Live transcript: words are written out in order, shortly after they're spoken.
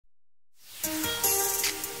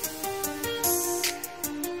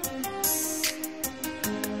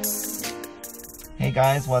Hey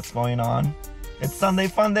guys, what's going on? It's Sunday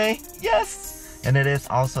Fun Day, yes! And it is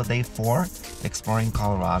also day 4, exploring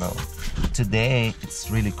Colorado. Today, it's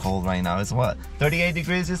really cold right now. It's what, 38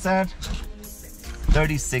 degrees you said?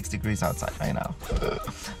 36 degrees outside right now.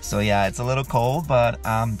 So yeah, it's a little cold, but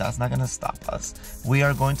that's not gonna stop us. We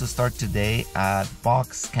are going to start today at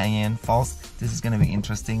Box Canyon Falls. This is gonna be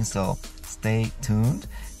interesting, so stay tuned,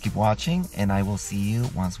 keep watching, and I will see you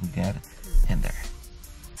once we get in there.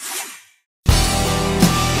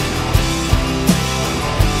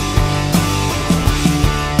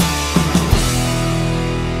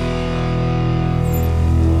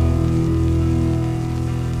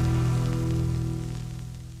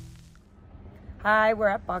 Hi, we're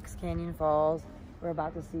at Box Canyon Falls. We're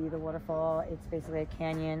about to see the waterfall. It's basically a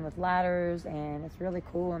canyon with ladders and it's really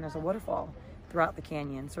cool, and there's a waterfall throughout the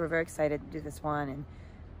canyon. So we're very excited to do this one, and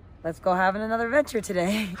let's go having another adventure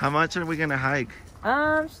today. How much are we gonna hike?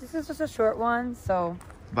 This is just a short one, so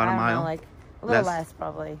about a mile? like a little less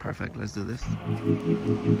probably. Perfect, let's do this.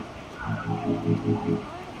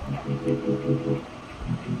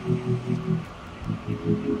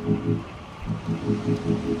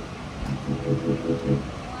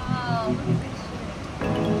 Wow.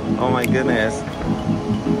 Oh my goodness.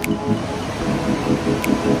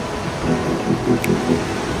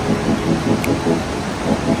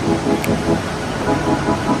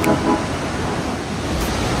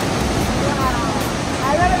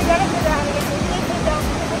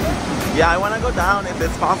 Yeah, I want to go down if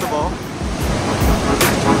it's possible.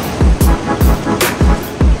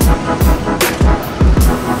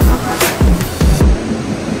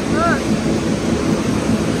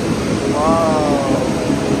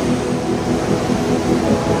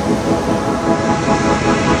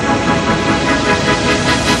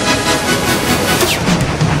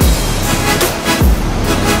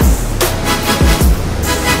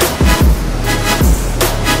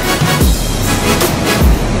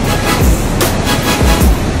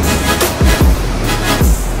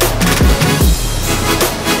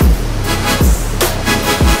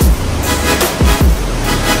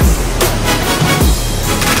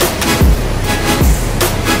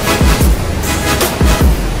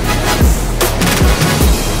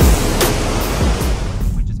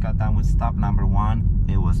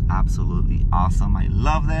 Absolutely awesome. I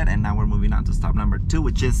love that. And now we're moving on to stop number 2,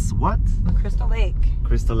 which is what? Crystal Lake.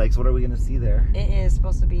 Crystal Lakes. What are we gonna see there? It is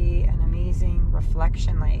supposed to be an amazing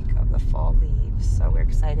reflection lake of the fall leaves. So we're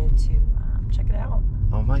excited to check it out.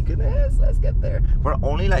 Oh my goodness, let's get there. We're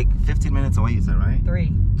only like 15 minutes away, you said, right?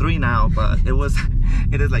 3 now, but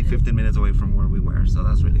it is like 15 minutes away from where we were. So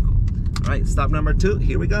that's really cool. All right, stop number 2.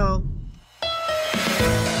 Here we go.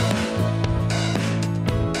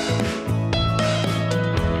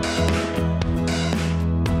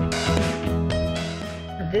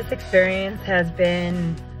 This experience has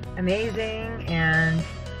been amazing, and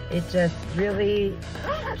it just really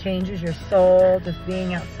changes your soul, just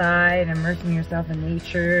being outside, immersing yourself in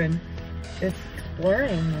nature and just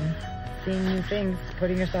exploring and seeing new things,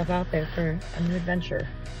 putting yourself out there for a new adventure.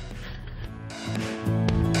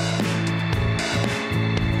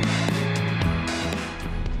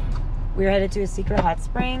 We're headed to a secret hot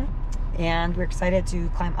spring, and we're excited to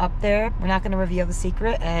climb up there. We're not going to reveal the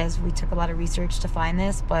secret as we took a lot of research to find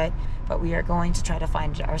this, but we are going to try to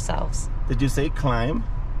find it ourselves. Did you say climb?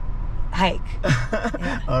 Hike.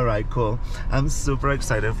 Yeah. All right, cool. I'm super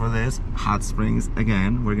excited for this hot springs.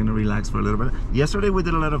 Again, we're gonna relax for a little bit. Yesterday we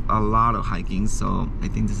did a lot of hiking, so I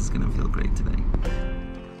think this is gonna feel great today.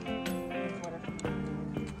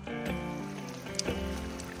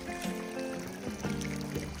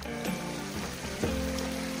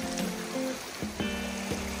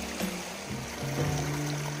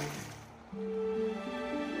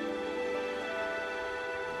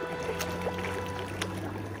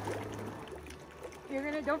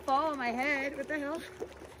 Don't fall on my head. What the hell?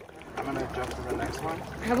 I'm gonna jump to the next one.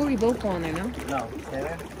 How about we both go on there, no? No, stay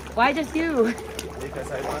there. Why just you?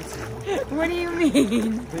 Because I want to. What do you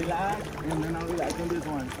mean? Relax, and then I'll relax on this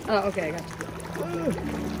one. Oh, okay, I got you.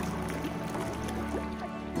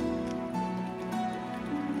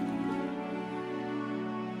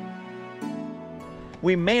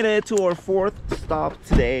 We made it to our 4th stop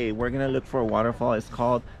today. We're gonna look for a waterfall. It's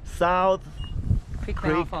called South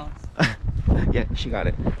Creek. Falls. Yeah, she got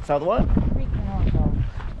it. South what? Creek Falls.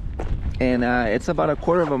 And it's about a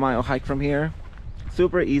 1/4 mile hike from here.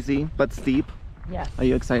 Super easy, but steep. Yes. Are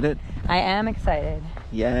you excited? I am excited.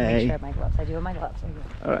 Yay. Make sure I have my gloves. I do have my gloves.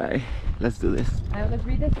 All right, let's do this. Let's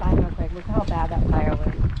read this sign real quick. Look how bad that fire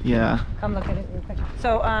was. Yeah. Come look at it real quick.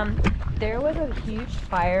 So there was a huge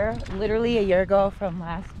fire literally a year ago from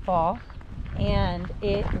last fall, and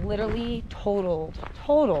it literally totaled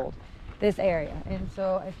this area. And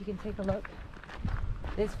so if you can take a look,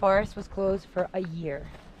 this forest was closed for a year.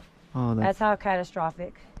 Oh, That's how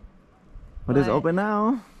catastrophic. But it's open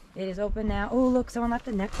now. It is open now. Oh, look, someone left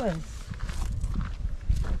a necklace.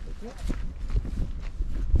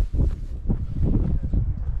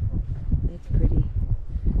 It's pretty.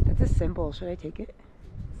 That's a symbol. Should I take it?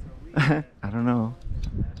 I don't know.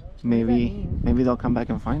 Maybe they'll come back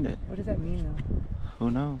and find it. What does that mean though?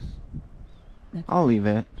 Who knows? I'll leave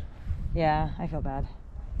it. Yeah, I feel bad.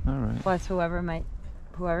 All right. Plus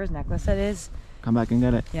whoever's necklace that is. Come back and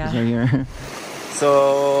get it. Yeah. It's right here.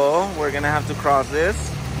 So we're gonna have to cross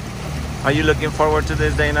this. Are you looking forward to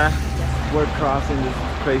this, Dana? Yes. We're crossing this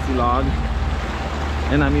crazy log,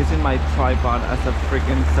 and I'm using my tripod as a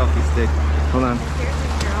freaking selfie stick. Hold on.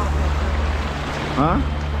 Huh?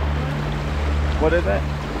 What is it?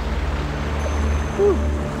 Whew.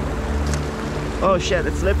 Oh shit,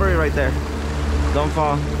 it's slippery right there. Don't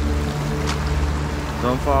fall.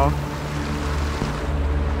 Don't fall.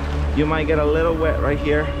 You might get a little wet right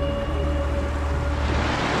here.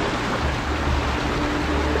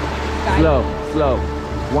 Slow.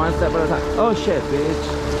 One step at a time. Oh shit, bitch.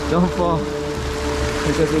 Don't fall.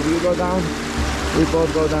 Because if you go down, we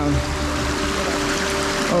both go down.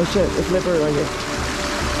 Oh shit, it's slippery right here.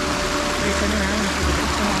 Turn around and see the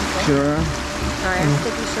picture. Sure. Sorry, I have to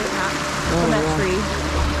take your shirt out from that tree.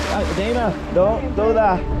 Dana, don't do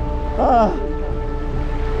that. Ah.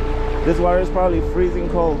 This water is probably freezing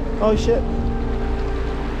cold. Oh shit.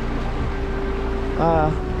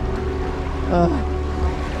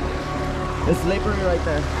 It's slippery right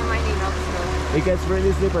there. I might need help still. It gets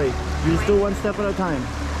really slippery. You just do one step at a time.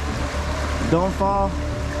 Don't fall.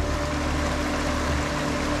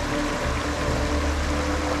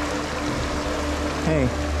 Hey.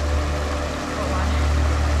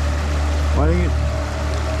 Why don't you...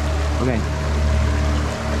 Okay.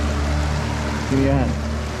 Give me your hand.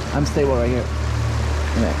 I'm stable right here.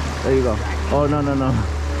 Okay. There you go. Oh, no.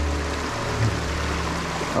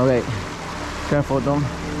 Okay. Careful, don't...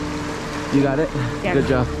 You got it? Yeah. Good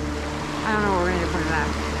job. I don't know what we're gonna do for that.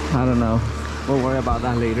 I don't know. We'll worry about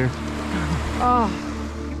that later. Oh.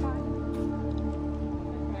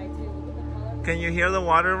 Can you hear the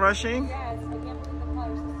water rushing? Yes, I can't believe the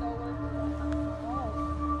colors are so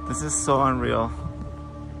worth it. This is so unreal.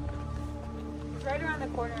 It's right around the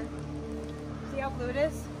corner. See how blue it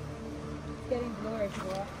is? It's getting bluer as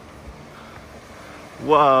well.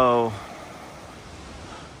 Whoa.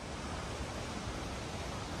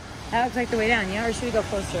 That looks like the way down, yeah? Or should we go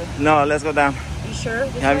closer? No, let's go down. You sure?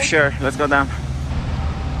 Yeah, I'm sure. Let's go down.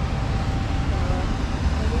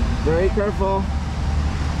 Very careful.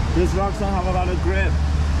 These rocks don't have a lot of grip.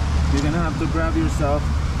 You're gonna have to grab yourself.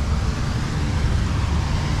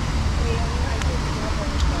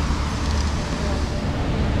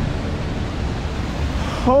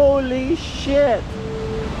 Holy shit!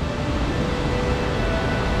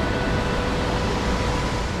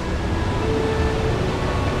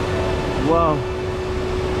 Wow.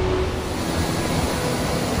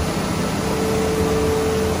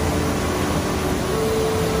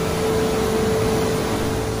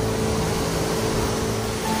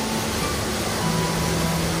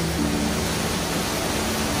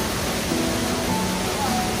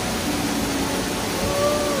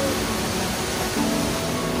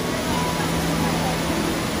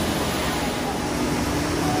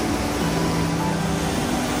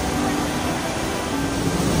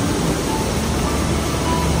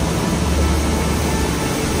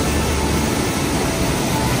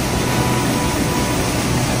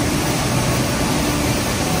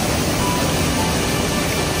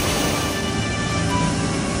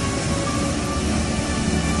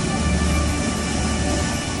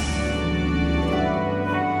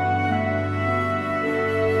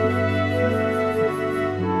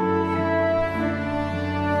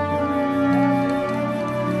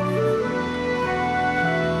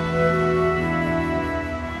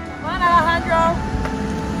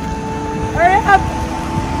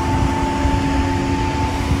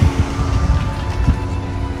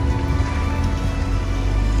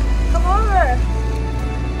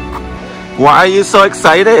 Why are you so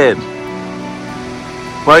excited?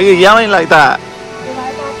 Why are you yelling like that? When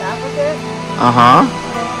I thought that was it, Uh-huh. and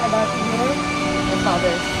about to move, I saw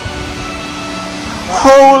this.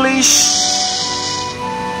 Holy sh...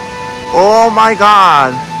 Oh my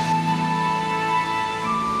god.